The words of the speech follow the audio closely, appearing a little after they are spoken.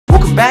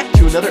back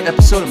to another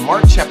episode of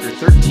Mark chapter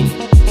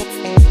 13.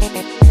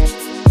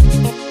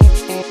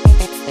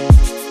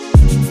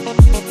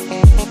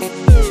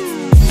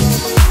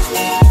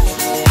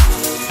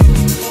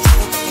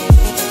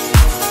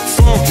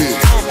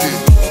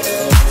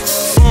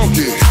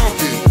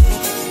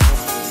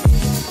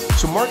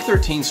 Mark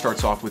 13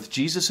 starts off with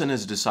Jesus and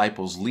his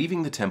disciples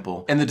leaving the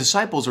temple, and the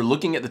disciples are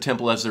looking at the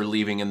temple as they're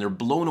leaving, and they're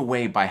blown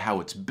away by how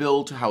it's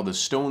built, how the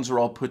stones are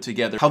all put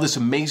together, how this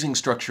amazing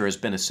structure has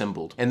been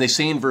assembled. And they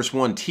say in verse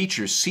 1,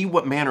 "Teachers, see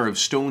what manner of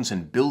stones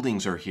and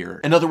buildings are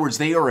here." In other words,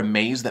 they are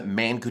amazed that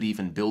man could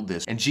even build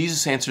this. And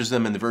Jesus answers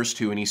them in the verse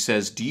 2, and he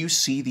says, "Do you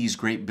see these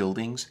great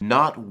buildings?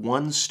 Not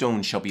one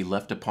stone shall be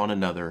left upon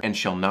another, and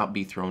shall not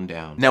be thrown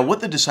down." Now, what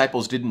the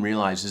disciples didn't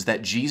realize is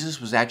that Jesus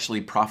was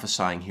actually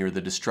prophesying here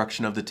the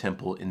destruction of the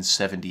temple in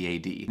 70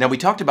 AD. Now, we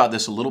talked about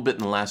this a little bit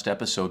in the last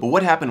episode, but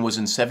what happened was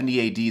in 70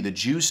 AD, the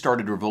Jews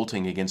started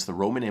revolting against the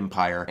Roman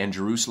Empire and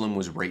Jerusalem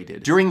was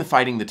raided. During the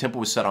fighting, the temple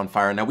was set on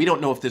fire. Now, we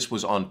don't know if this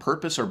was on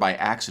purpose or by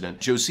accident.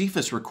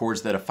 Josephus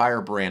records that a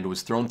firebrand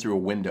was thrown through a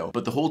window,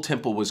 but the whole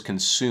temple was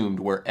consumed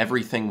where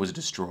everything was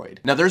destroyed.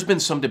 Now, there's been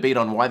some debate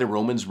on why the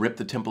Romans ripped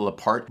the temple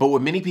apart, but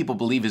what many people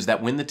believe is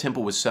that when the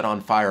temple was set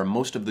on fire,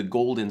 most of the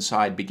gold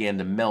inside began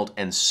to melt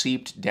and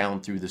seeped down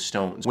through the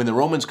stones. When the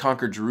Romans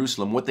conquered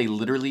Jerusalem, what they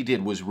literally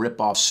did was rip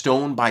off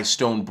stone by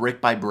stone,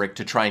 brick by brick,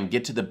 to try and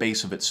get to the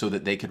base of it so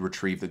that they could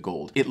retrieve the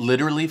gold. It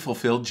literally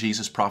fulfilled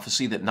Jesus'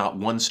 prophecy that not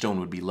one stone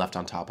would be left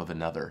on top of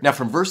another. Now,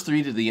 from verse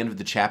 3 to the end of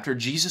the chapter,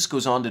 Jesus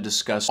goes on to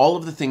discuss all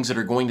of the things that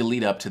are going to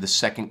lead up to the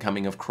second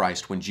coming of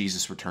Christ when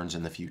Jesus returns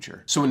in the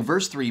future. So in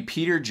verse 3,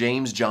 Peter,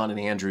 James, John, and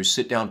Andrew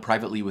sit down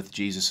privately with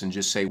Jesus and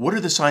just say, what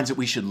are the signs that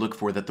we should look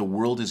for that the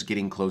world is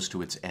getting close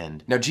to its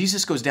end? Now,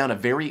 Jesus goes down a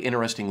very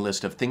interesting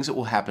list of things that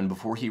will happen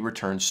before he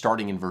returns,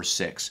 starting in verse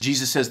 6.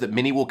 Jesus says that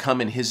many will come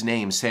in his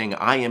name, saying,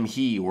 "I am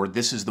he," or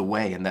 "This is the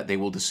way," and that they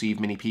will deceive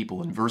many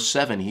people. In verse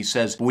 7, he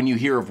says, "When you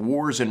hear of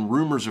wars and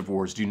rumors of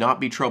wars, do not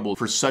be troubled,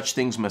 for such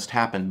things must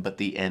happen, but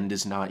the end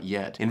is not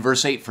yet." In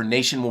verse 8, "For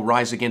nation will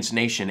rise against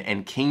nation,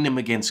 and kingdom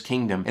against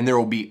kingdom, and there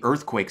will be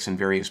earthquakes in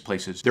various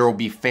places. There will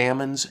be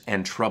famines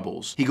and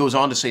troubles." He goes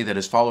on to say that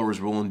his followers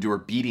will endure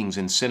beatings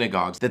in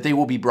synagogues, that they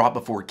will be brought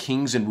before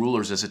kings and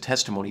rulers as a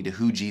testimony to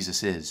who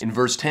Jesus is. In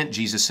verse 10,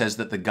 Jesus says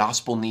that the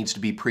gospel needs to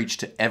be preached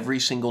to every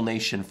single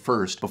nation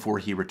first before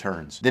he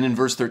returns. Then in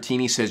verse 13,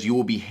 he says, "You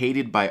will be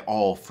hated by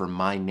all for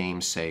my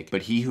name's sake,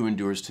 but he who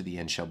endures to the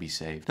end shall be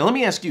saved." Now let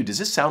me ask you, does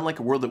this sound like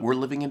a world that we're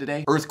living in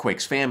today?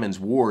 Earthquakes, famines,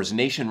 wars,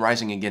 nation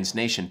rising against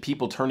nation,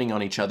 people turning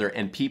on each other,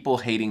 and people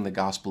hating the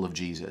gospel of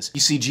Jesus.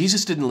 You see,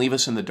 Jesus didn't leave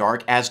us in the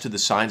dark as to the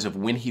signs of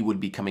when he would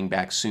be coming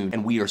back soon,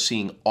 and we are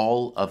seeing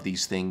all of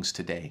these things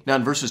today. Now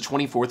in verses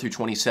 24 through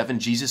 27,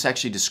 Jesus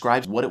actually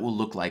describes what it will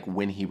look like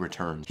when he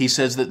returns. He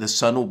says that the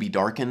sun will be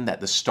darkened,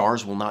 that the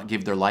stars will not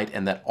give their light,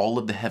 and that all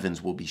of the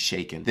heavens will be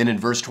shaken. Then in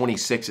verse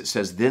 26, it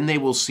says, "Then they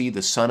will see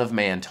the Son of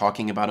Man,"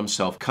 talking about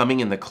himself, "coming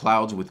in the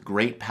clouds with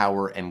great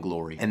power and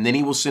glory. And then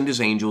he will send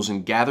his angels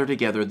and gather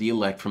together the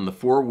elect from the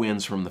four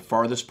winds, from the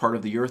farthest part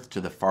of the earth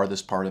to the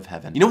farthest part of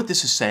heaven." You know what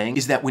this is saying?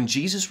 Is that when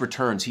Jesus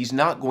returns, he's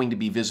not going to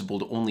be visible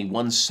to only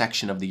one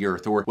section of the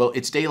earth, or, well,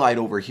 it's daylight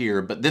over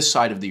here, but this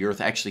side of the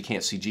earth actually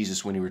can't see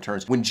Jesus when he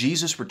returns. When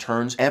Jesus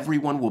returns,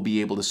 everyone will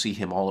be able to see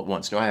him all at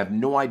once. Now, I have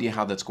no idea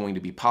how that's going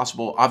to be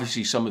possible.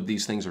 Obviously, some of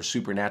these things are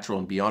supernatural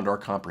and beyond our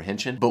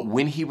comprehension, but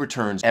when he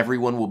returns,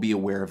 everyone will be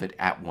aware of it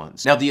at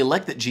once. Now, the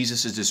elect that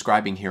Jesus is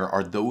describing here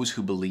are those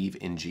who believe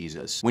in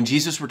Jesus. When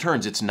Jesus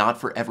returns, it's not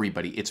for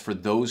everybody. It's for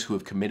those who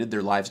have committed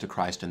their lives to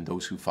Christ and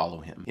those who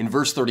follow him. In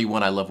verse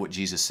 31, I love what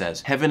Jesus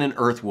says, "Heaven and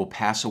earth will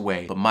pass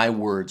away, but my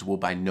words will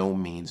by no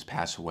means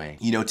pass away."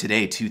 You know,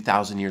 today,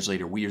 2,000 years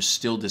later, we are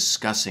still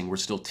discussing, we're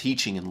still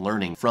teaching and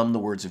learning from the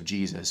words of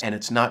Jesus. And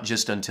it's not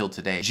just until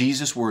today.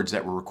 Jesus' words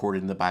that were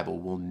recorded in the Bible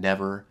will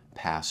never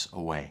pass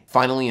away.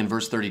 Finally, in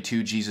verse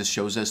 32, Jesus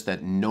shows us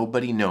that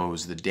nobody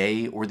knows the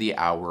day or the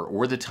hour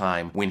or the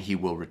time when he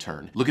will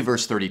return. Look at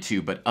verse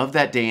 32, "But of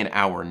that day and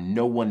hour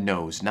no one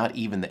knows, not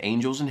even the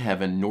angels in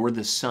heaven, nor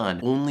the Son,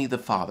 only the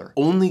Father."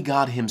 Only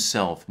God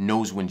himself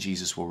knows when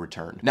Jesus will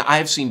return. Now, I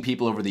have seen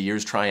people over the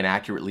years try and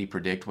accurately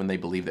predict when they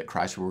believe that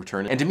Christ will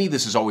return, and to me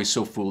this is always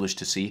so foolish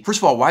to see. First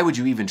of all, why would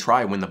you even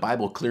try when the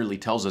Bible clearly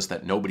tells us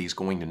that nobody's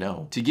going to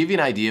know? To give you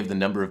an idea of the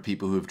number of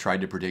people who have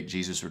tried to predict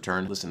Jesus'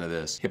 return, listen to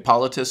this.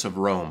 Hippolytus of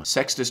Rome,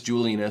 Sextus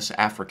Julianus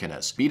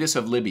Africanus, Beatus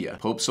of Libya,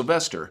 Pope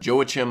Sylvester,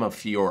 Joachim of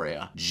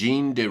Fioria,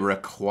 Jean de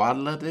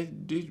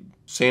Requadlade,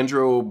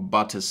 Sandro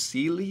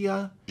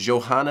Botticellia,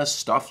 Johannes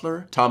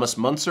Stoffler, Thomas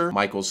Munzer,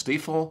 Michael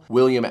Stiefel,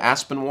 William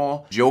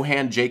Aspinwall,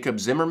 Johann Jacob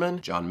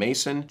Zimmerman, John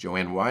Mason,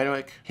 Joanne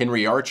Wywick,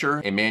 Henry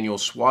Archer, Emmanuel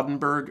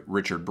Swadenberg,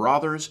 Richard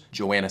Brothers,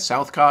 Joanna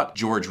Southcott,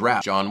 George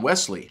Rapp, John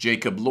Wesley,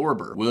 Jacob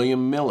Lorber,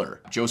 William Miller,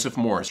 Joseph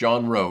Morris,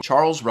 John Rowe,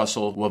 Charles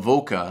Russell,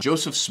 Wavoka,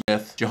 Joseph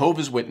Smith,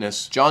 Jehovah's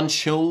Witness, John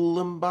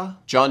Chilimba,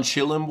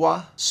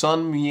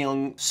 Sun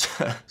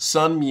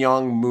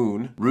Myung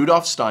Moon,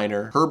 Rudolph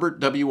Steiner, Herbert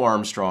W.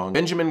 Armstrong,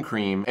 Benjamin Creme,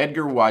 Ream,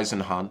 Edgar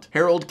Weisenhunt,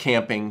 Harold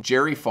Camping,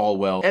 Jerry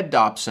Falwell, Ed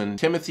Dobson,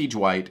 Timothy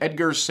Dwight,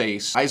 Edgar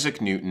Sayce,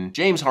 Isaac Newton,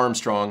 James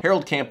Armstrong,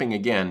 Harold Camping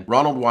again,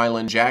 Ronald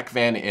Weiland, Jack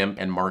Van Imp,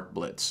 and Mark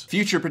Blitz.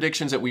 Future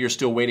predictions that we are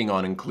still waiting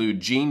on include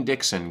Gene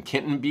Dixon,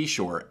 Kenton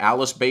Beshore,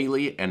 Alice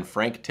Bailey, and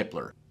Frank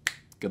Tipler.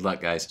 Good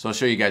luck, guys. So I'll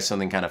show you guys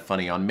something kind of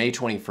funny. On May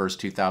 21st,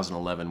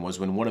 2011 was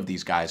when one of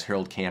these guys,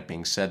 Harold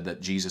Camping, said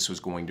that Jesus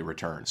was going to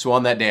return. So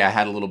on that day, I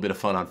had a little bit of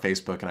fun on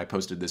Facebook and I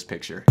posted this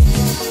picture.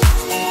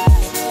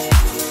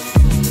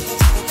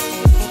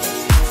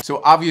 So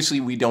obviously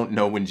we don't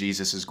know when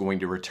Jesus is going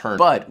to return,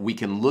 but we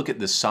can look at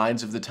the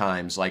signs of the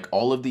times, like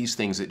all of these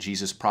things that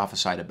Jesus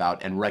prophesied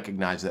about, and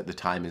recognize that the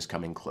time is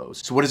coming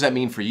close. So what does that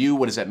mean for you?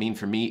 What does that mean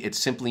for me? It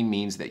simply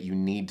means that you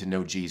need to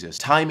know Jesus.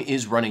 Time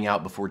is running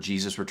out before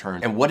Jesus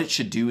returns, and what it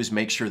should do is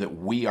make sure that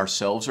we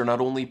ourselves are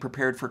not only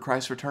prepared for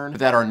Christ's return,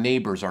 but that our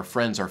neighbors, our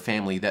friends, our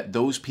family, that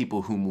those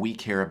people whom we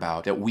care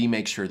about, that we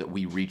make sure that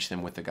we reach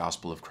them with the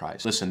gospel of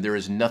Christ. Listen, there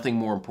is nothing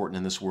more important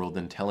in this world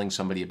than telling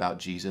somebody about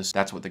Jesus.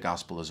 That's what the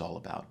gospel is all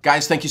about.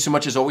 Guys, thank you so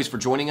much as always for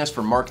joining us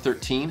for Mark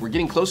 13. We're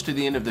getting close to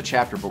the end of the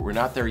chapter, but we're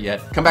not there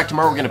yet. Come back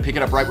tomorrow. We're going to pick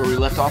it up right where we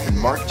left off in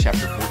Mark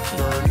chapter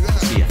 14.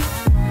 See ya.